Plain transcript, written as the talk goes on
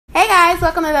guys,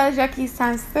 welcome to Those Jerkies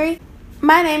Times 3.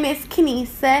 My name is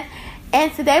Kenisa,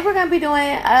 and today we're going to be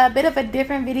doing a bit of a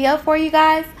different video for you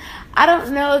guys. I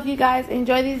don't know if you guys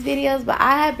enjoy these videos, but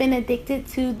I have been addicted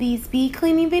to these speed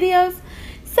cleaning videos.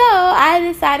 So I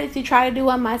decided to try to do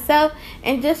one myself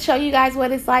and just show you guys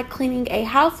what it's like cleaning a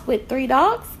house with 3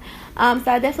 dogs. So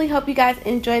I definitely hope you guys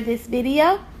enjoy this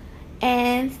video,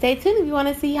 and stay tuned if you want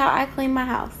to see how I clean my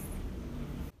house.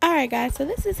 Alright guys, so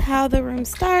this is how the room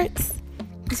starts.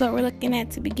 This is what we're looking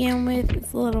at to begin with.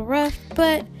 It's a little rough,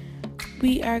 but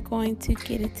we are going to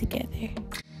get it together.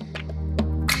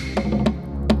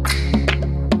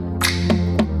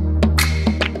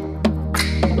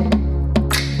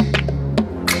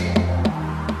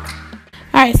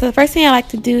 Alright, so the first thing I like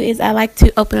to do is I like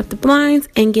to open up the blinds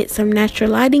and get some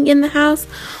natural lighting in the house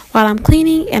while I'm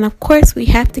cleaning. And of course, we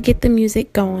have to get the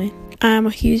music going. I'm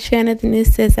a huge fan of the new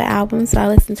SZA album, so I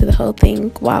listen to the whole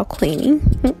thing while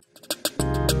cleaning.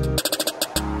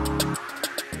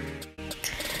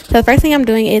 So the first thing I'm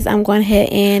doing is I'm going ahead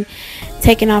and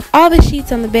taking off all the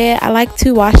sheets on the bed. I like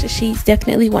to wash the sheets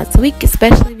definitely once a week,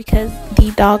 especially because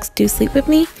the dogs do sleep with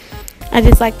me. I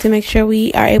just like to make sure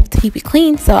we are able to keep it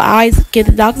clean. So I always give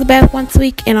the dogs a bath once a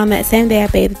week, and on that same day I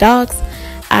bathe the dogs,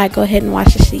 I go ahead and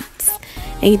wash the sheets.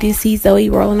 And you do see Zoe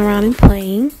rolling around and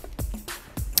playing.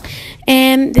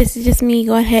 And this is just me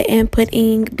going ahead and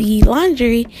putting the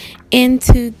laundry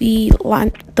into the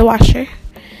washer.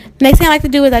 Next thing I like to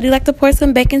do is I do like to pour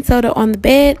some baking soda on the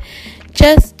bed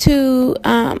just to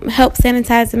help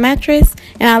sanitize the mattress,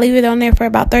 and I'll leave it on there for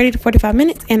about 30 to 45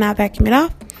 minutes and I'll vacuum it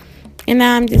off. And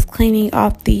now I'm just cleaning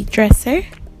off the dresser.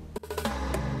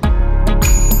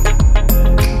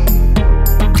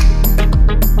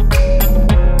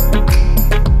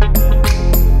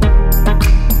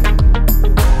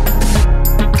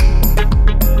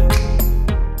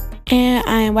 And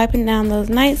I am wiping down those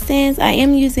nightstands. I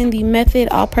am using the Method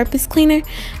all-purpose cleaner.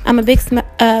 I'm a big fan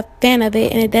of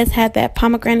it, and it does have that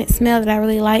pomegranate smell that I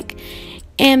really like.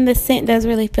 And the scent does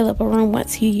really fill up a room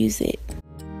once you use it.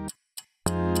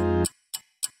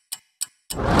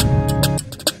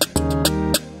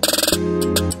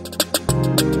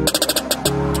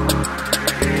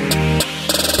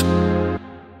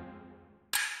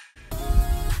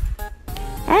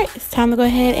 Alright, it's time to go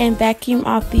ahead and vacuum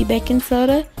off the baking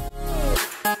soda.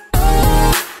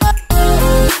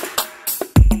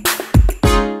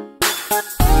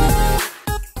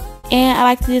 And I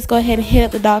like to just go ahead and hit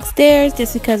up the dog stairs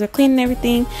just because we're cleaning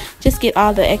everything. Just get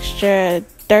all the extra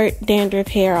dirt, dandruff,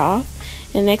 hair off.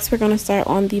 And next we're going to start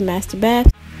on the master bath.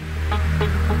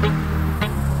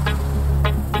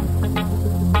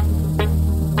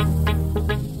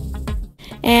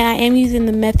 And I am using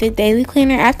the Method Daily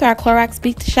Cleaner. After I Clorox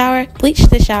bleach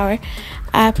the shower,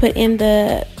 I put in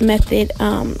the Method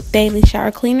Daily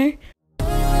Shower Cleaner.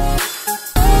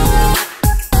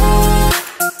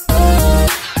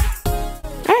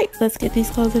 Let's get these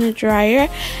clothes in the dryer.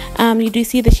 You do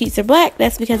see the sheets are black.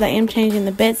 That's because I am changing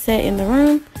the bed set in the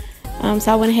room.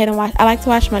 So I went ahead and I like to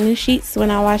wash my new sheets when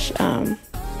I wash the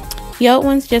old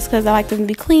ones, just because I like them to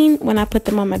be clean when I put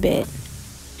them on my bed.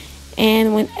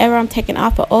 And whenever I'm taking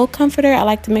off an old comforter, I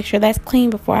like to make sure that's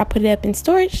clean before I put it up in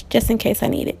storage, just in case I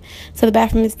need it. So the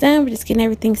bathroom is done. We're just getting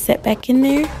everything set back in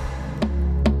there.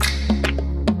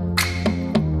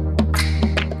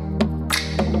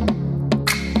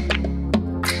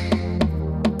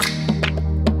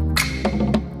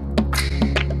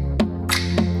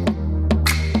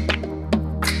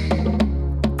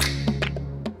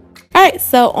 Alright,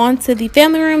 so on to the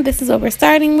family room. This is what we're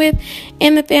starting with.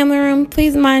 In the family room,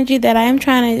 please mind you that I am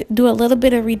trying to do a little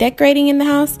bit of redecorating in the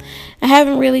house. I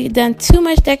haven't really done too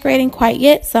much decorating quite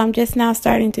yet, so I'm just now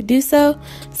starting to do so.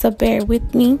 So bear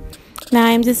with me. Now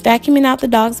I'm just vacuuming out the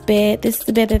dog's bed. This is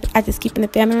the bed that I just keep in the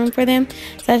family room for them.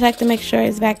 So I just like to make sure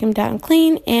it's vacuumed out and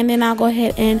clean. And then I'll go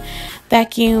ahead and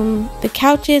vacuum the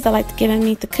couches. I like to get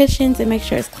underneath the cushions and make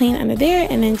sure it's clean under there.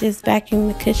 And then just vacuum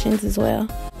the cushions as well.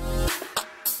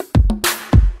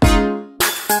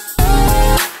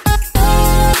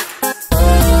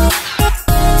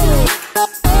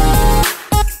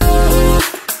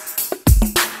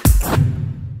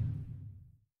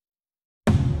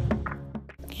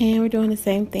 And we're doing the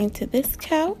same thing to this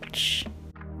couch.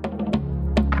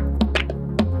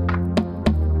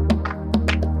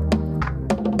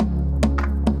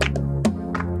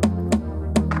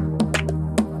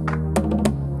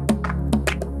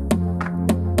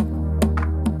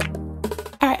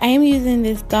 Alright, I am using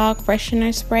this dog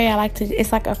freshener spray.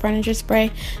 It's like a furniture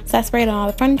spray. So I sprayed on all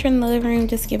the furniture in the living room.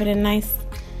 Just give it a nice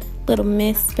little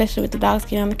mist, especially with the dogs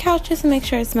getting on the couch, just to make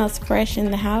sure it smells fresh in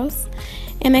the house.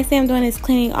 And next thing I'm doing is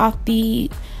cleaning off the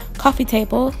coffee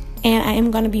table. and I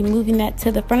am going to be moving that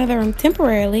to the front of the room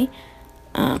temporarily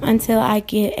until I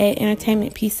get an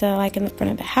entertainment piece that I like in the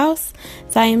front of the house.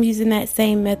 So I am using that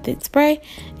same method spray.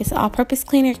 It's an all-purpose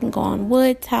cleaner. It can go on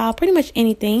wood, tile, pretty much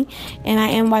anything. And I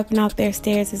am wiping off their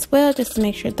stairs as well, just to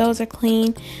make sure those are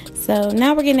clean. So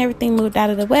now we're getting everything moved out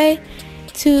of the way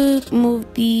to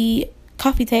move the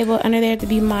coffee table under there to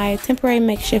be my temporary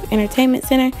makeshift entertainment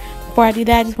center. Before I do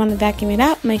that, I just want to vacuum it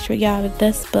out, make sure y'all the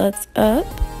dust bugs up.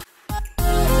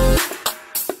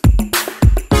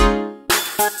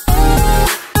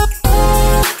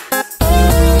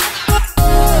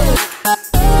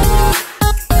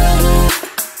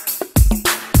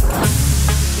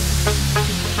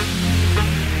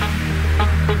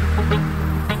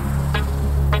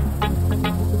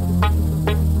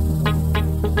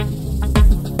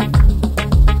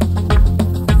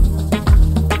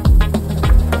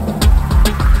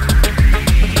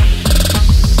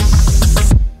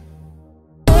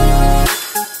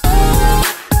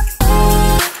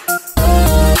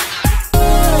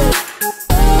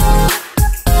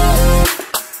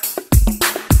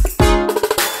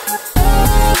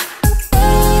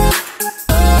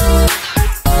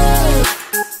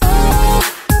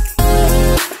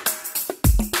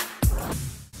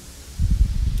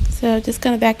 So just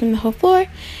gonna vacuum the whole floor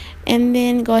and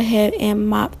then go ahead and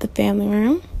mop the family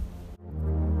room.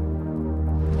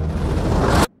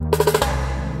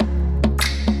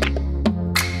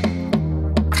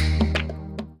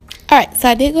 Alright, so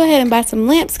I did go ahead and buy some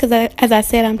lamps because as I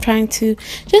said, I'm trying to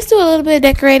just do a little bit of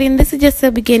decorating. This is just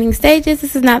the beginning stages.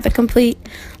 This is not the complete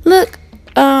look.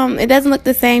 It doesn't look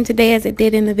the same today as it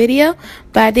did in the video,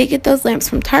 but I did get those lamps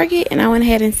from Target and I went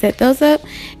ahead and set those up.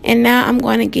 And now I'm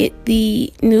going to get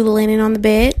the new linen on the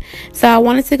bed. So I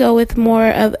wanted to go with more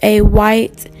of a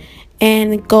white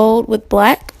and gold with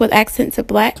black, with accents of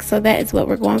black. So that is what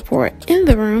we're going for in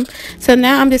the room. So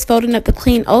now I'm just folding up the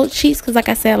clean old sheets because like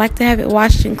I said, I like to have it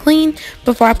washed and clean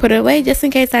before I put it away, just in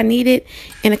case I need it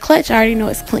in a clutch. I already know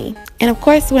it's clean. And of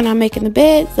course, when I'm making the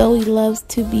bed, Zoe loves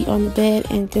to be on the bed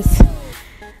and just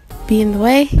be in the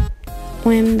way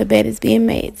when the bed is being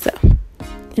made. So,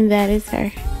 and that is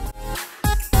her.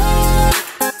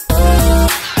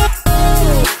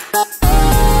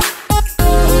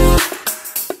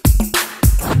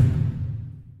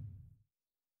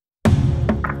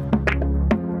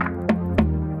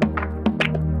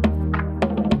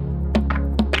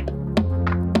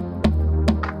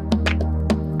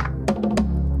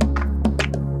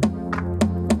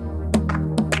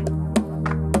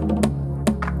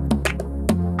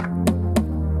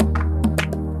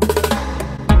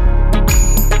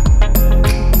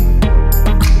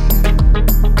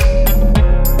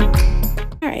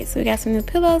 So we got some new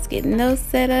pillows, getting those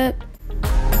set up.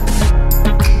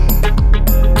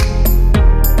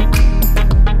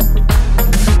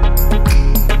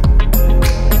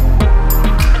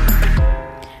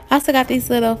 I also got these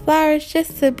little flowers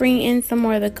just to bring in some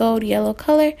more of the gold yellow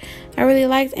color I really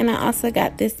liked. And I also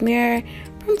got this mirror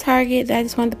from Target that I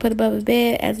just wanted to put above the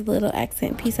bed as a little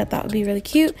accent piece I thought would be really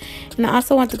cute. And I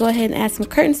also want to go ahead and add some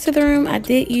curtains to the room. I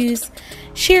did use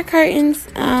sheer curtains.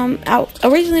 I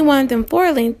originally wanted them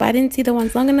floor length, but I didn't see the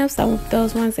ones long enough, so I went with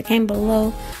those ones that came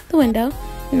below the window.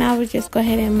 And I would just go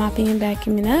ahead and mopping and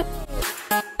vacuuming up.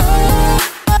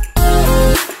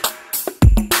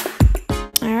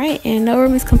 Alright, and no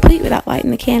room is complete without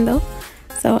lighting the candle.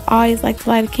 So I always like to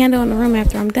light a candle in the room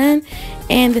after I'm done.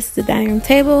 And this is the dining room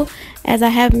table. As I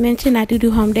have mentioned, I do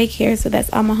home daycare, so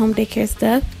that's all my home daycare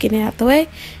stuff. Getting it out the way.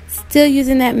 Still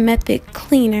using that method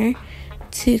cleaner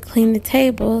to clean the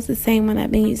tables, the same one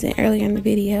I've been using earlier in the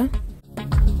video.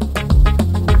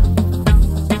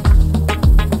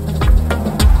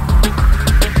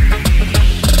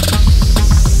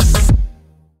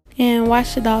 And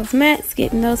wash the dog's mats,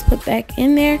 getting those put back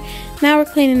in there. Now we're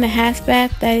cleaning the half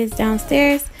bath that is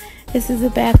downstairs. This is a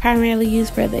bath primarily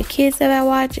used for the kids that I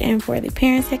watch and for the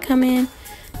parents that come in.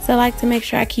 So I like to make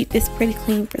sure I keep this pretty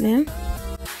clean for them.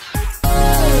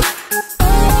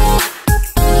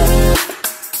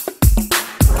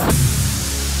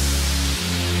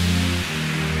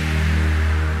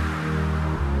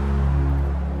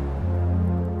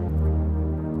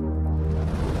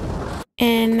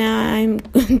 And now I'm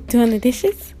doing the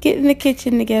dishes, getting the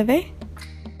kitchen together.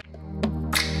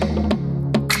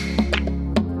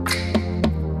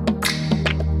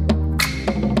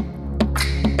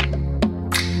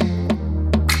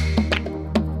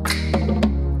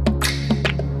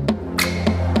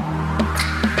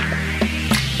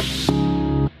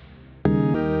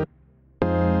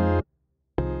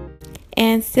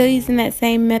 And still using that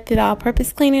same method,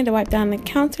 all-purpose cleaner to wipe down the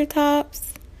countertops.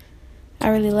 I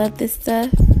really love this stuff.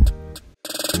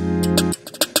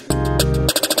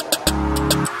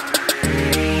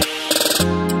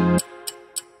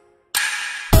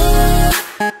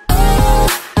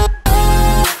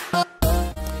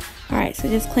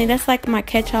 just clean. That's like my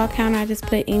catch-all counter. I just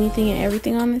put anything and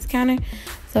everything on this counter.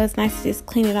 So it's nice to just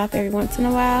clean it off every once in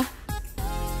a while.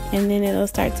 And then it'll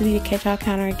start to be a catch-all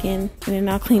counter again. And then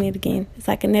I'll clean it again. It's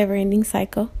like a never-ending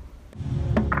cycle.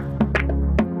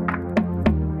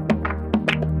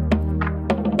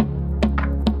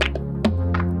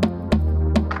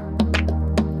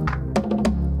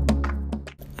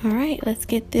 Alright, let's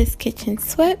get this kitchen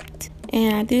swept.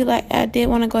 And I did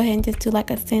want to go ahead and just do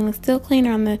like a stainless steel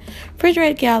cleaner on the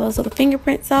refrigerator, get all those little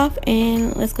fingerprints off,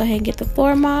 and let's go ahead and get the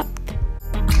floor mopped.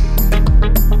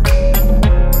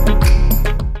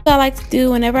 What I like to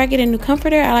do whenever I get a new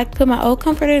comforter, I like to put my old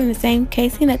comforter in the same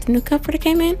casing that the new comforter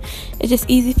came in. It's just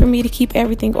easy for me to keep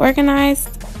everything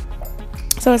organized.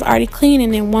 So it's already clean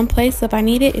and in one place, so if I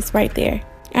need it, it's right there.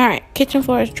 Alright, kitchen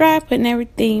floor is dry, putting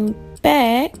everything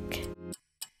back.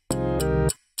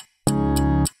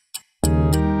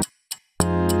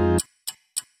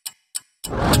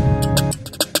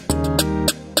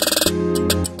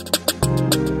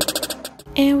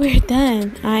 And we're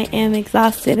done. I am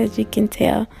exhausted, as you can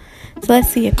tell. So let's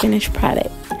see a finished product.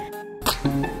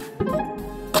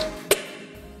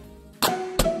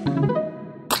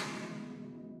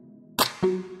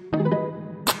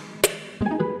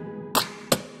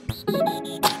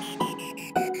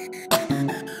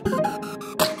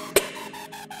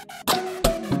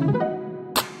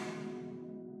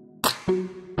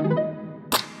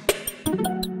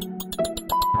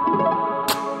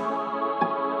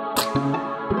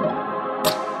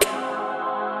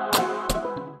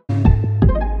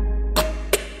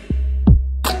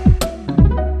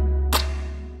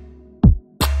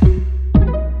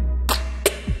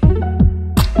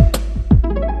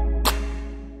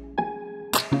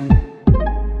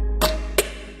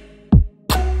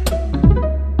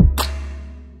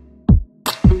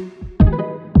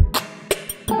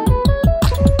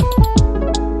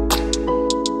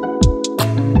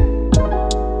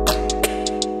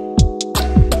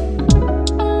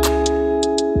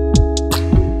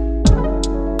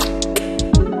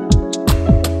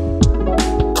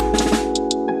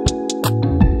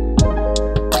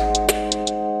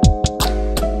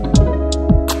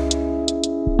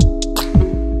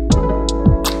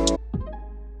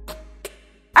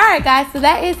 Alright guys, so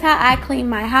that is how I clean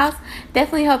my house.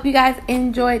 Definitely hope you guys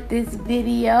enjoyed this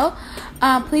video.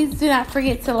 Please do not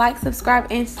forget to like,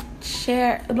 subscribe, and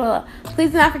share.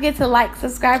 Please do not forget to like,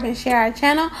 subscribe, and share our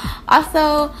channel.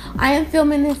 Also, I am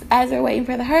filming this as we're waiting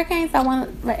for the hurricane, so I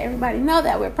want to let everybody know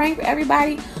that we're praying for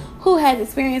everybody who has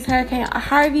experienced Hurricane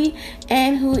Harvey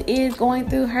and who is going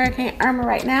through Hurricane Irma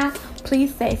right now.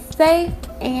 Please stay safe,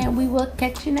 and we will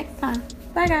catch you next time.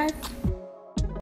 Bye guys.